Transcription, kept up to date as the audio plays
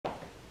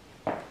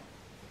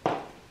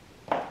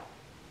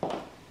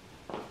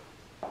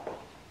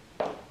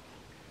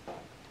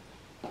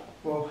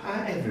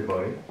Hi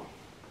everybody,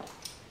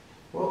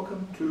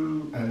 welcome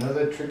to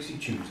another Trixie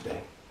Tuesday.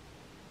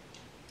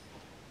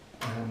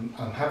 I'm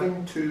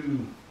having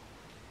to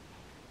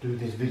do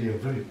this video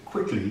very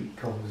quickly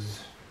because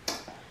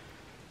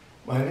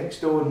my next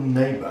door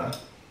neighbour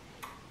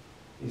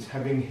is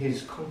having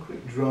his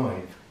concrete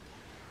drive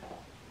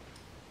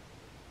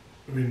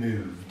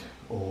removed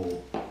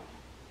or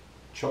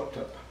chopped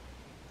up.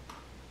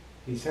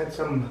 He's had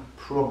some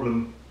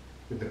problem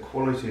with the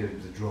quality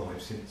of the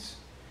drive since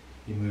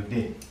he moved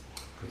in,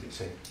 because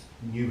it's a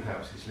new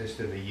house, it's less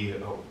than a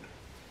year old,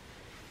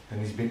 and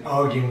he's been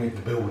arguing with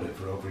the builder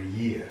for over a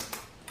year,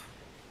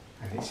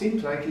 and it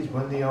seems like he's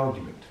won the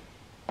argument.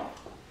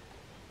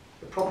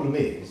 The problem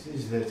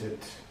is that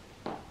at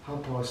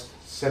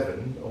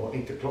 7:30 or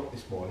 8 o'clock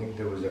this morning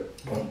there was a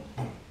boom,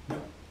 boom,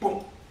 boom,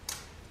 boom,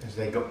 as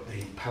they got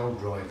the power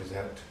drivers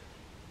out,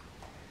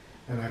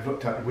 and I've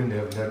looked out the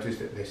window and noticed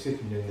that they're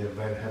sitting in their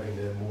van having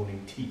their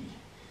morning tea,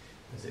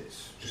 as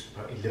it's just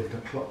about 11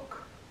 o'clock.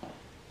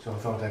 So I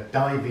thought I'd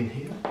dive in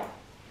here,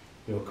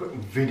 do a quick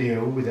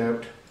video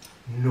without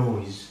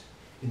noise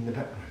in the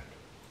background.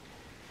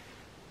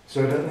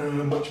 So I don't know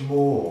how much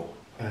more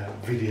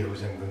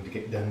videos I'm going to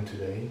get done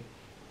today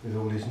with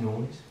all this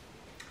noise.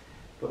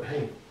 But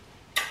hey,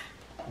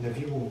 love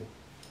you all.